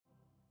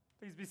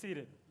Please be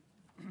seated.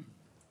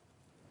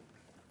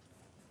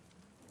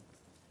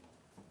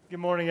 Good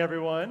morning,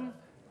 everyone.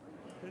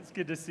 It's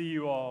good to see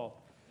you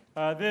all.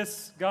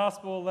 This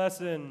gospel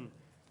lesson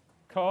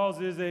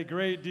causes a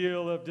great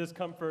deal of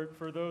discomfort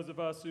for those of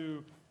us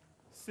who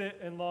sit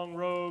in long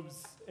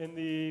robes in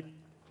the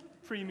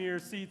premier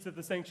seats of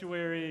the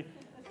sanctuary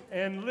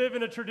and live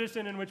in a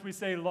tradition in which we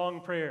say long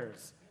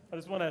prayers. I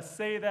just want to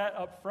say that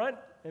up front,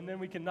 and then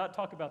we can not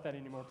talk about that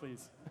anymore,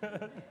 please.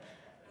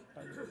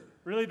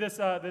 Really,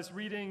 this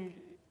reading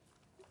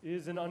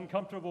is an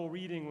uncomfortable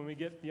reading when we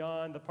get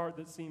beyond the part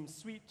that seems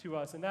sweet to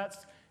us, and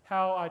that's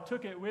how I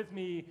took it with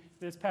me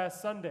this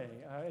past Sunday.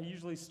 I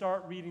usually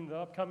start reading the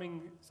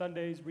upcoming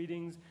Sunday's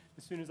readings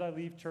as soon as I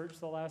leave church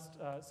the last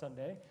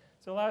Sunday.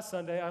 So last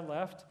Sunday I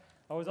left.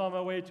 I was on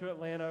my way to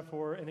Atlanta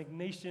for an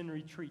Ignatian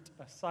retreat,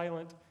 a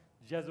silent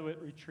Jesuit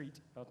retreat.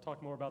 I'll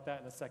talk more about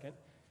that in a second.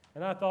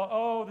 And I thought,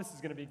 oh, this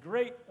is going to be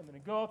great. I'm going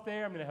to go up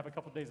there. I'm going to have a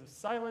couple days of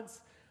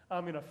silence.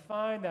 I'm going to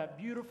find that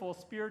beautiful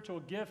spiritual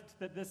gift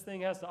that this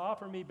thing has to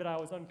offer me, but I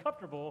was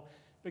uncomfortable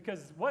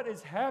because what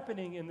is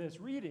happening in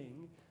this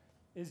reading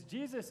is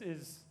Jesus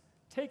is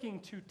taking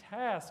to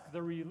task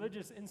the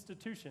religious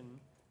institution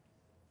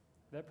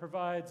that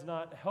provides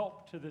not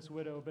help to this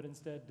widow, but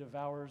instead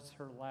devours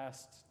her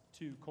last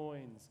 2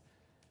 coins.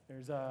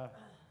 It's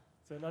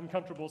an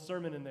uncomfortable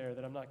sermon in there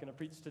that I'm not going to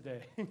preach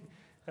today.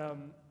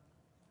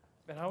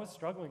 And I was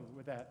struggling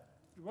with that.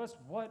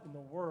 What in the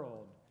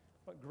world?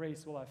 What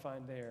grace will I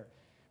find there?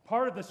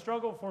 Part of the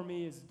struggle for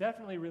me is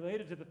definitely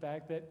related to the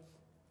fact that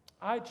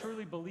I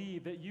truly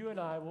believe that you and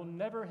I will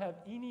never have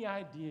any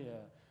idea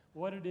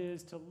what it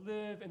is to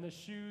live in the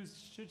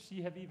shoes, should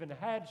she have even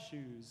had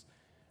shoes,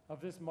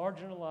 of this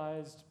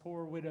marginalized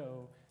poor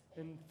widow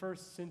in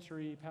first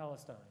century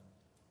Palestine.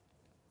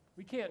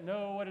 We can't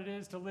know what it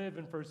is to live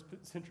in first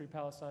century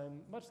Palestine,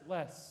 much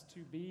less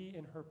to be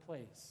in her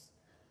place.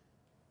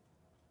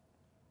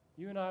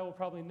 You and I will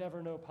probably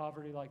never know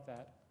poverty like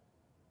that.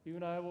 You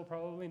and I will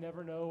probably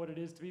never know what it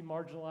is to be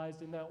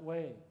marginalized in that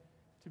way,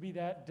 to be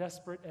that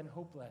desperate and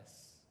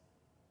hopeless.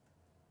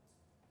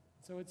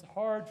 So it's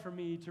hard for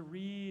me to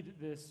read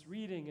this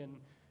reading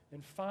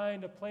and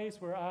find a place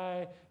where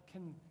I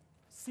can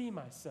see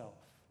myself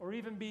or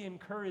even be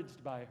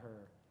encouraged by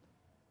her.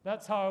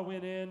 That's how I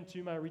went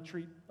into my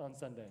retreat on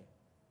Sunday.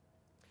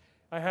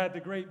 I had the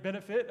great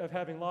benefit of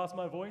having lost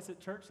my voice at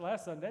church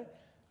last Sunday,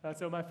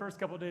 so my first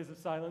couple days of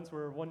silence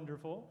were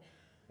wonderful.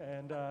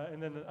 And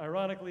then,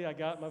 ironically, I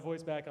got my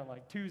voice back on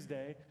like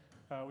Tuesday,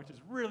 which is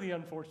really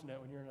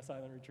unfortunate when you're in a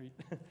silent retreat.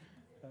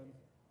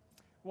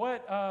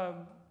 What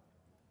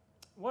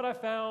I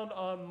found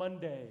on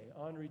Monday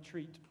on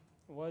retreat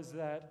was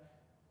that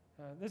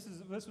this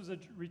was a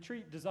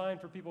retreat designed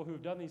for people who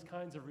have done these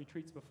kinds of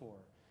retreats before.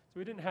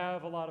 So we didn't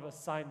have a lot of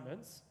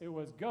assignments. It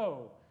was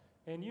go,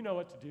 and you know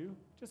what to do.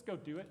 Just go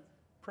do it.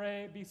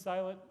 Pray, be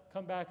silent,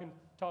 come back and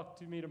talk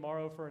to me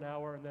tomorrow for an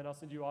hour, and then I'll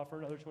send you off for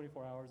another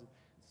 24 hours.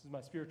 This is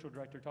my spiritual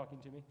director talking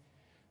to me.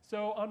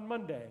 So on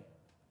Monday,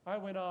 I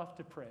went off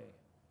to pray,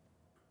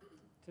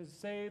 to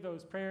say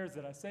those prayers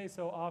that I say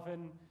so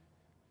often,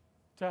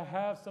 to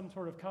have some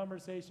sort of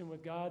conversation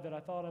with God that I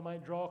thought I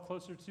might draw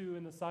closer to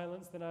in the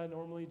silence than I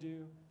normally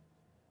do.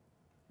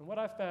 And what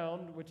I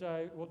found, which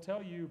I will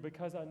tell you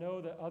because I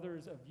know that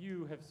others of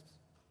you have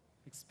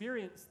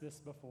experienced this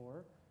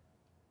before,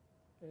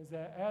 is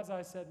that as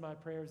I said my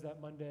prayers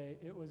that Monday,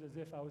 it was as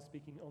if I was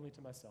speaking only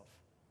to myself.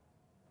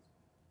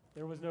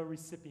 There was no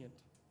recipient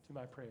to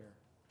my prayer.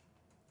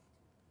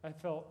 I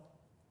felt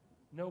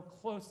no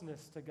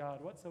closeness to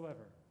God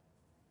whatsoever.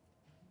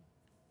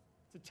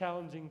 It's a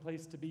challenging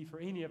place to be for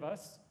any of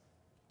us.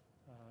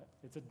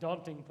 It's a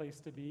daunting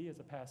place to be as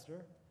a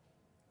pastor.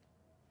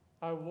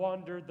 I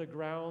wandered the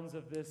grounds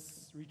of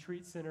this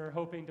retreat center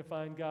hoping to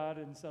find God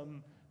in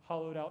some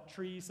hollowed out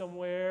tree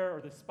somewhere, or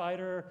the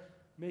spider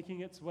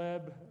making its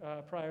web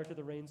prior to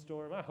the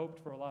rainstorm. I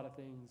hoped for a lot of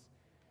things.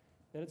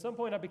 And at some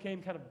point I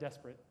became kind of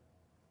desperate.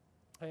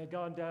 I had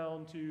gone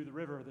down to the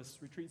river. This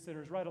retreat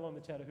center is right along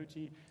the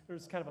Chattahoochee. There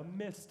was kind of a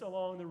mist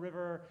along the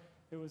river.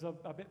 It was a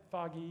bit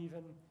foggy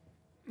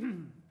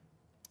even.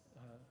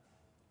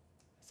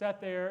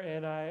 Sat there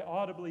and I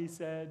audibly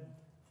said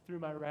through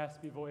my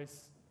raspy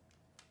voice,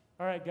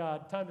 "All right,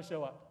 God, time to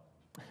show up."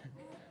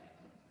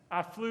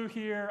 I flew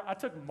here. I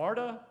took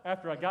MARTA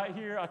after I got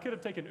here. I could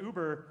have taken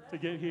Uber to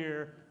get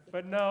here,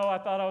 but no, I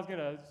thought I was going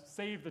to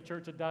save the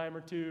church a dime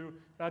or two,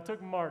 and I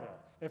took MARTA.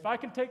 If I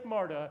can take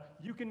MARTA,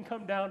 you can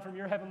come down from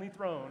your heavenly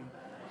throne,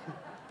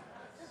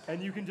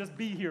 and you can just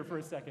be here for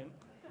a second.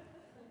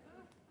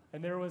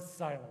 And there was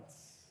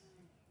silence.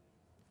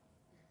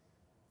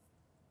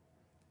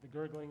 The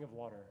gurgling of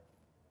water.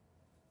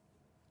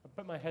 I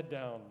put my head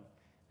down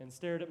and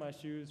stared at my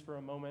shoes for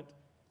a moment,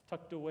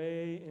 tucked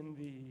away in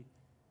the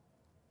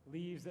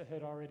leaves that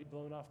had already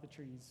blown off the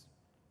trees.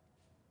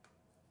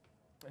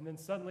 And then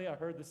suddenly I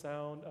heard the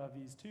sound of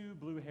these 2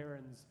 blue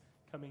herons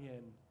coming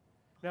in.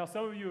 Now,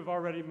 some of you have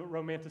already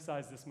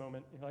romanticized this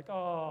moment. You're like,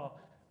 oh,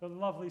 the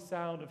lovely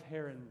sound of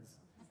herons.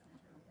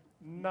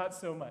 Not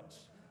so much.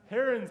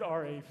 Herons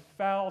are a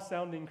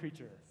foul-sounding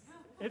creature.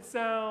 It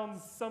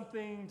sounds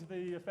something to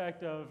the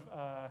effect of,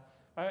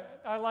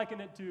 I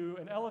liken it to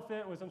an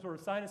elephant with some sort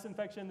of sinus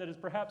infection that is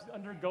perhaps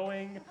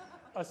undergoing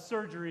a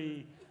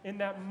surgery in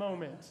that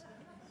moment.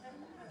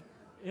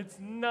 It's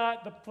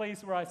not the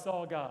place where I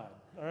saw God,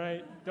 all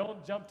right?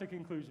 Don't jump to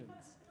conclusions.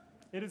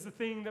 It is the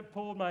thing that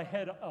pulled my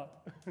head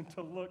up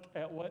to look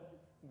at what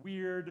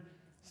weird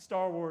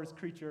Star Wars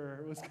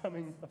creature was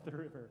coming up the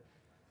river.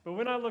 But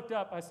when I looked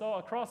up, I saw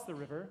across the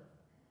river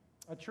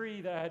a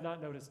tree that I had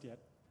not noticed yet.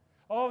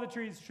 All the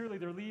trees, truly,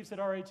 their leaves had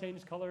already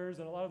changed colors,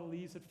 and a lot of the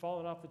leaves had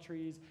fallen off the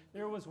trees.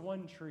 There was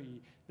one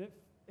tree that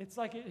it's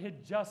like it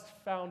had just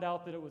found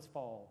out that it was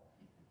fall.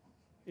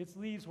 Its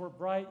leaves were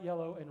bright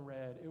yellow and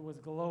red. It was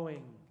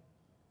glowing.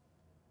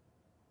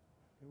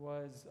 It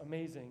was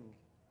amazing.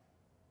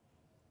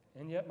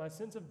 And yet my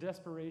sense of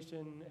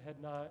desperation had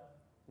not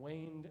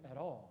waned at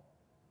all,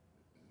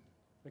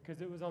 because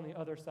it was on the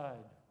other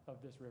side of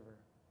this river.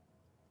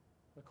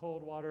 The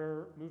cold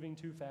water moving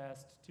too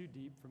fast, too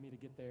deep for me to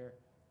get there.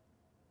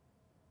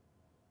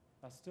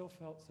 I still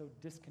felt so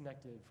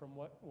disconnected from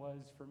what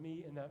was, for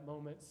me in that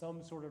moment,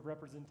 some sort of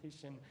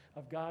representation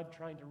of God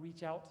trying to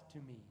reach out to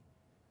me.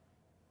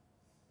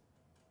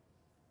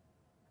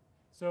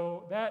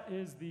 So that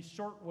is the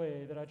short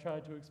way that I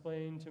tried to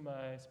explain to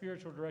my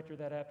spiritual director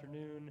that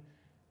afternoon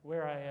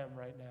where I am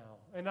right now.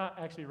 And not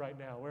actually right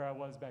now, where I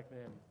was back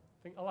then.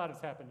 I think a lot has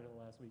happened in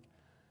the last week.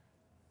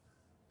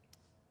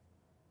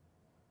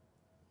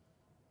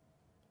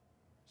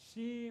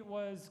 She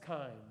was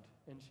kind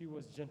and she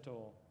was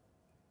gentle.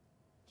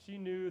 She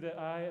knew that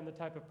I am the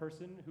type of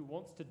person who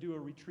wants to do a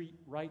retreat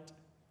right.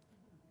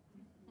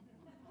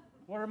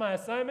 What are my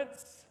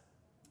assignments?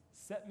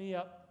 Set me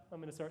up. I'm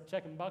going to start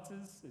checking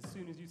boxes as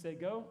soon as you say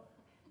go.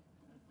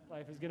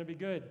 Life is going to be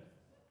good.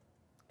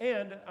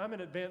 And I'm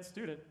an advanced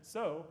student,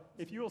 so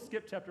if you will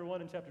skip chapter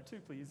 1 and chapter 2,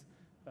 please,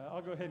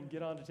 I'll go ahead and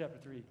get on to chapter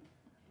 3.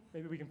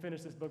 Maybe we can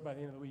finish this book by the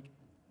end of the week.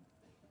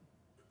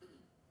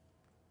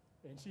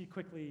 And she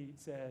quickly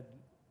said,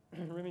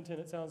 Remington,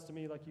 it sounds to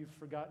me like you've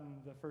forgotten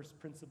the first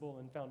principle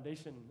and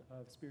foundation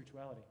of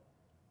spirituality.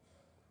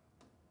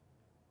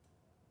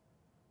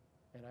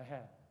 And I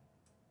had.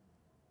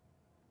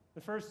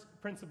 The first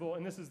principle,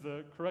 and this is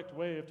the correct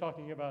way of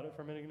talking about it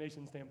from an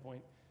Ignatian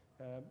standpoint,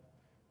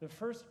 the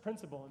first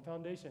principle and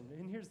foundation,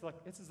 and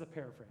this is a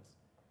paraphrase.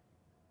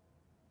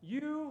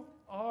 You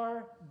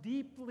are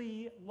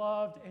deeply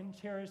loved and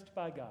cherished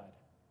by God.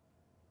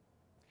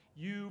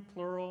 You,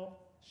 plural,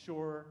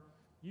 sure.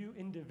 You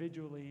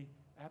individually,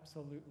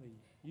 absolutely.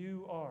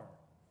 You are.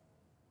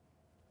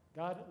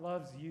 God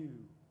loves you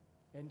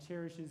and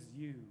cherishes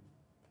you,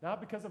 not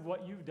because of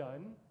what you've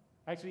done,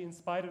 actually in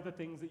spite of the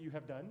things that you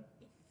have done.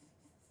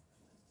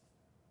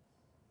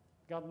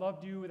 God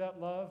loved you with that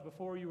love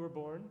before you were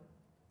born.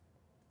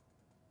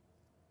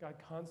 God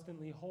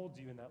constantly holds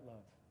you in that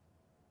love.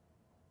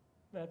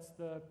 That's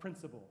the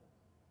principle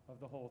of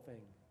the whole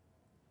thing.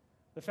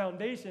 The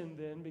foundation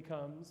then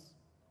becomes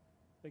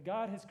that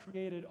God has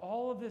created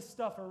all of this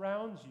stuff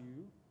around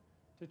you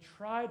to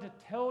try to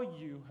tell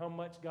you how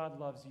much God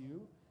loves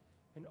you,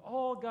 and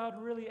all God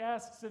really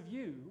asks of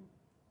you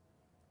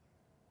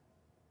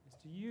is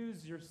to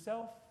use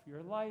yourself,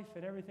 your life,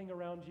 and everything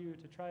around you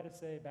to try to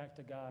say back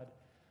to God,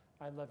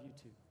 I love you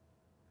too.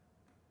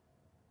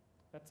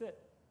 That's it.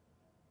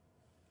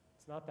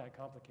 It's not that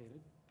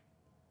complicated.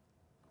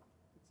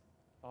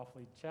 It's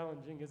awfully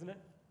challenging, isn't it?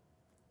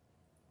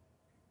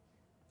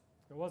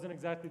 It wasn't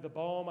exactly the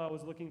balm I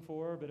was looking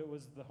for, but it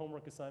was the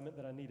homework assignment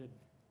that I needed.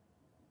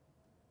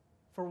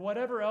 For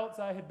whatever else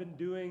I had been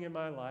doing in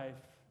my life,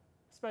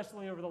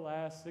 especially over the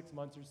last 6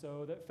 months or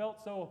so, that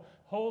felt so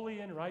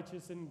holy and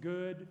righteous and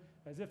good,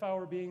 as if I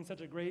were being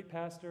such a great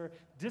pastor,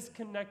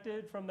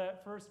 disconnected from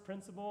that first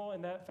principle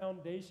and that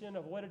foundation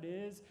of what it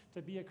is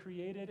to be a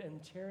created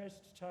and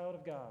cherished child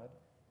of God,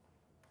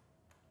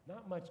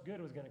 not much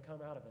good was going to come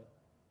out of it.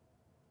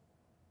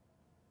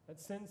 That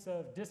sense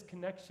of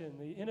disconnection,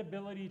 the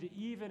inability to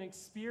even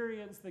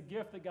experience the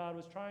gift that God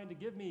was trying to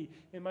give me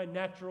in my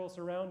natural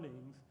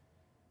surroundings,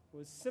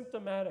 was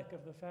symptomatic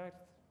of the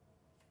fact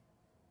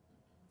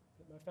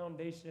that my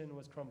foundation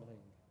was crumbling.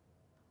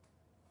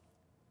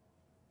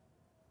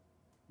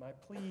 My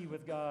plea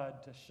with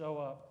God to show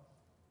up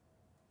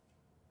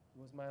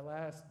was my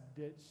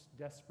last-ditch,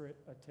 desperate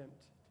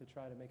attempt to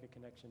try to make a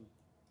connection.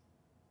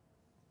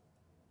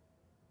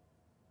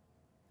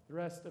 The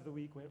rest of the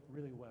week went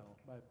really well,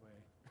 by the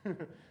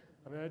way.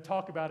 I'm going to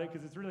talk about it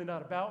because it's really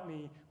not about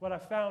me. What I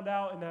found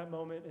out in that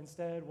moment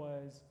instead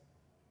was,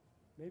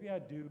 maybe I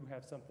do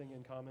have something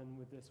in common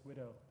with this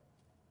widow.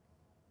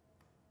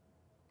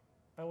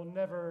 I will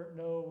never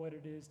know what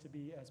it is to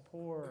be as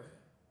poor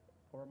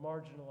or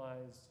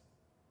marginalized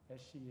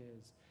as she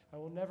is. I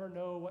will never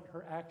know what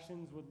her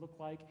actions would look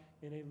like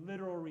in a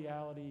literal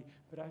reality,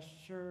 but I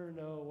sure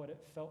know what it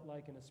felt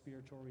like in a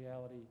spiritual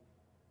reality.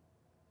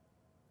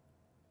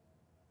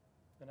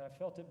 And I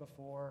felt it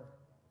before,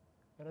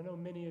 and I know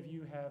many of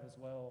you have as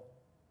well.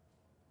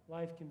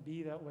 Life can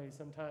be that way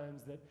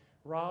sometimes, that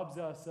robs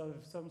us of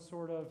some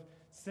sort of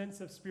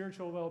sense of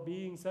spiritual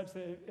well-being such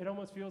that it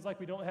almost feels like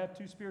we don't have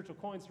two spiritual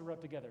coins to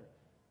rub together.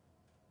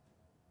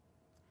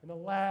 And the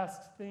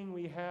last thing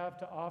we have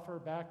to offer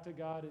back to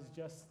God is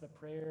just the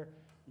prayer,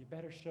 you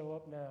better show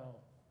up now.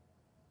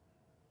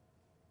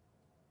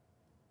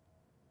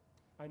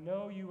 I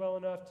know you well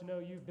enough to know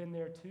you've been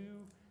there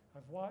too.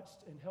 I've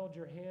watched and held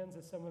your hands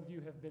as some of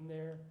you have been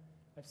there.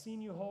 I've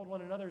seen you hold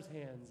one another's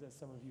hands as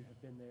some of you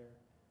have been there.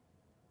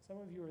 Some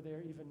of you are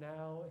there even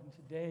now, and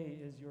today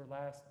is your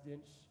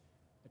last-ditch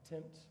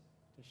attempt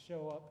to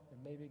show up, and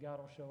maybe God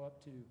will show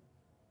up too.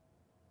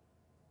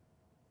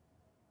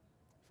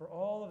 For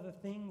all of the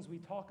things we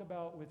talk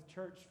about with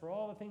church, for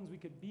all the things we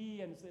could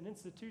be as an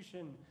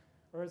institution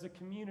or as a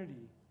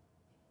community,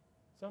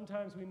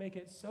 sometimes we make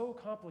it so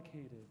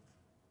complicated.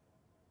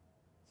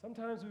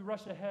 Sometimes we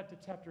rush ahead to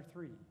chapter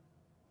 3.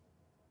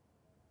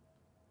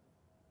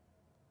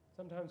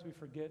 Sometimes we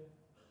forget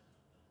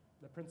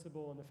the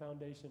principle and the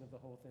foundation of the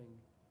whole thing.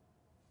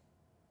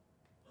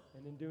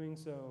 And in doing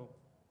so,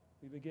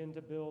 we begin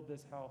to build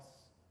this house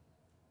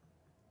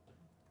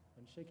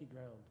on shaky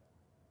ground.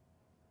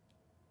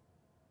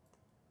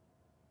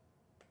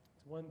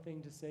 It's one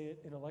thing to say it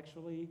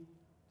intellectually,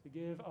 to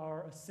give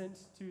our assent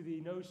to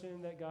the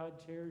notion that God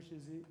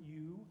cherishes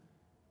you,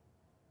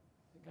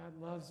 that God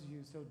loves you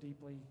so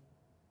deeply,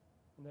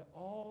 and that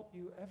all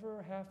you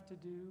ever have to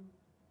do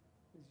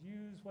is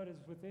use what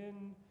is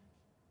within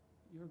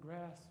your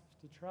grasp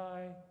to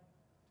try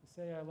to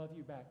say, I love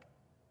you back.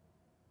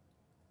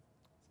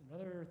 It's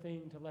another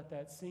thing to let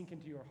that sink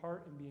into your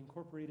heart and be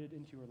incorporated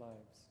into your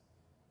lives.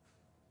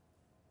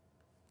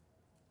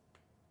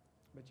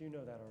 But you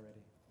know that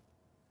already.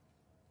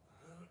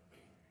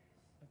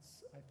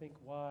 That's, I think,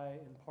 why,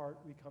 in part,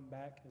 we come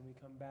back and we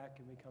come back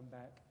and we come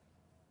back.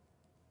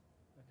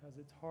 Because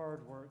it's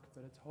hard work,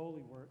 but it's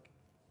holy work.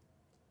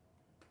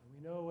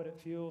 And we know what it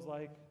feels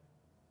like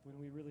when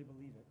we really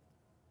believe it.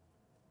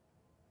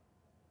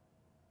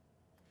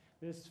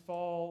 This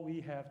fall,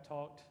 we have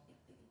talked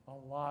a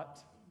lot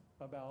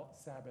about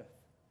Sabbath.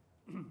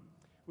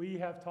 We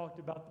have talked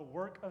about the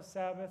work of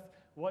Sabbath,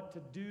 what to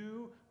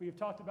do. We've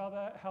talked about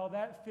that, how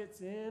that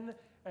fits in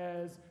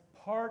as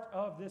part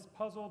of this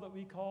puzzle that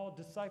we call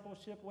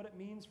discipleship, what it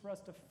means for us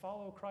to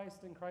follow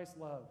Christ and Christ's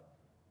love.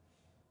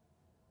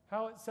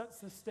 How it sets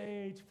the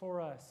stage for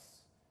us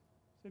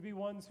to be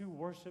ones who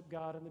worship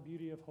God in the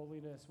beauty of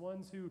holiness,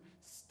 ones who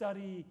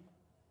study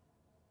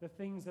the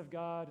things of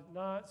God,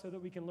 not so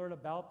that we can learn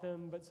about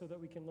them, but so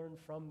that we can learn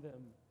from them.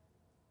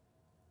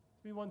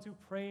 To be ones who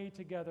pray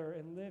together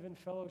and live in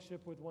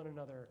fellowship with one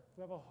another,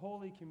 who have a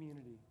holy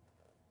community.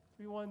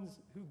 To be ones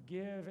who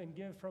give and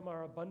give from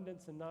our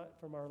abundance and not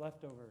from our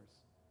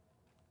leftovers.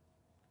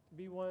 To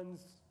be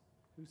ones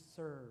who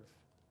serve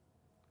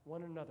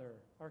one another,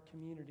 our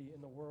community,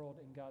 in the world,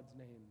 in God's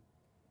name.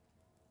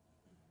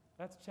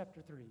 That's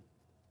chapter 3.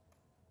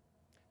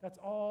 That's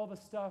all the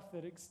stuff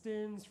that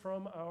extends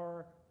from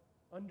our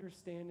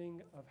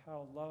understanding of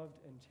how loved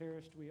and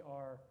cherished we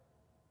are.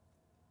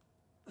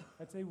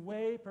 That's a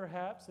way,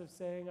 perhaps, of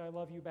saying, I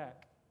love you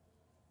back.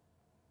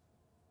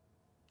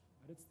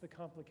 But it's the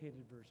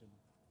complicated version.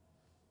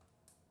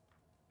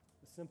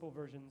 The simple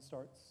version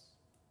starts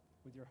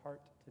with your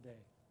heart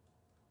today.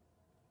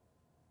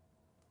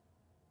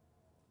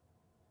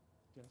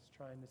 Just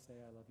trying to say,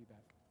 I love you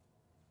back.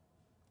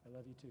 I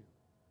love you too.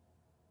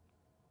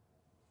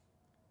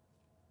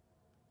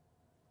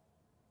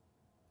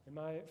 In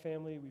my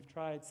family, we've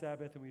tried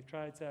Sabbath, and we've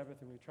tried Sabbath,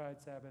 and we've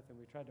tried Sabbath, and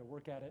we've tried to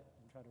work at it,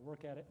 and try to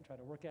work at it, and try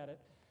to work at it.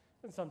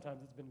 And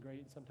sometimes it's been great,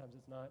 and sometimes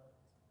it's not.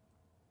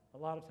 A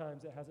lot of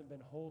times it hasn't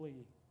been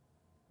holy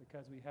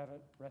because we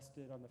haven't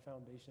rested on the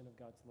foundation of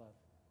God's love.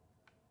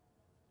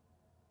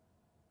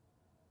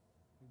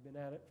 We've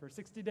been at it for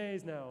 60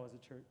 days now as a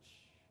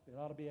church. It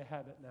ought to be a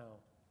habit now.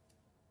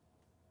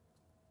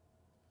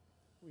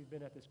 We've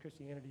been at this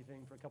Christianity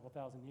thing for a couple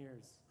thousand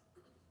years.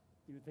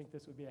 You would think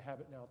this would be a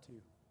habit now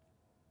too.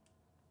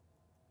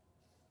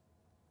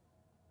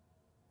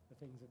 The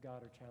things of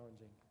God are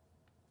challenging.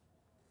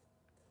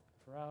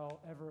 For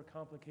however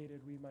complicated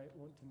we might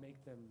want to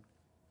make them,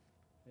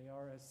 they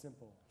are as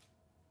simple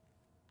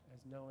as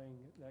knowing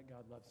that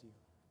God loves you.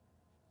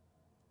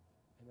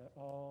 And that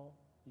all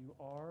you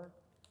are,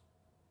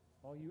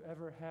 all you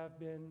ever have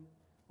been,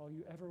 all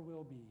you ever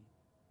will be,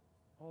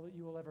 all that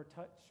you will ever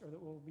touch or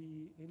that will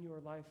be in your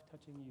life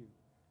touching you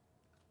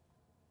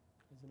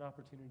is an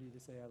opportunity to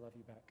say, I love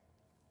you back.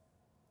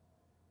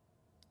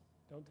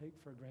 Don't take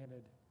for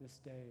granted this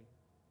day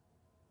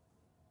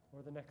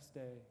or the next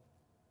day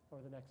or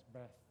the next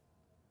breath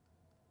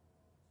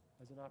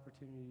as an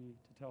opportunity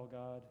to tell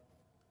God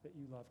that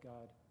you love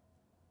God,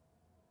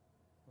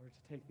 or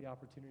to take the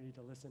opportunity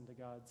to listen to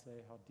God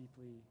say how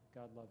deeply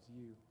God loves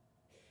you.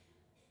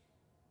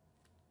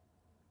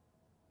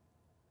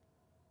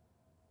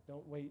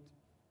 Don't wait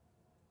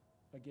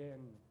again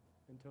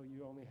until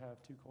you only have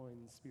 2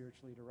 coins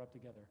spiritually to rub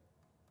together.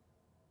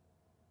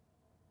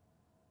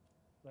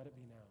 Let it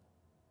be now,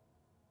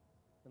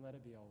 and let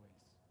it be always.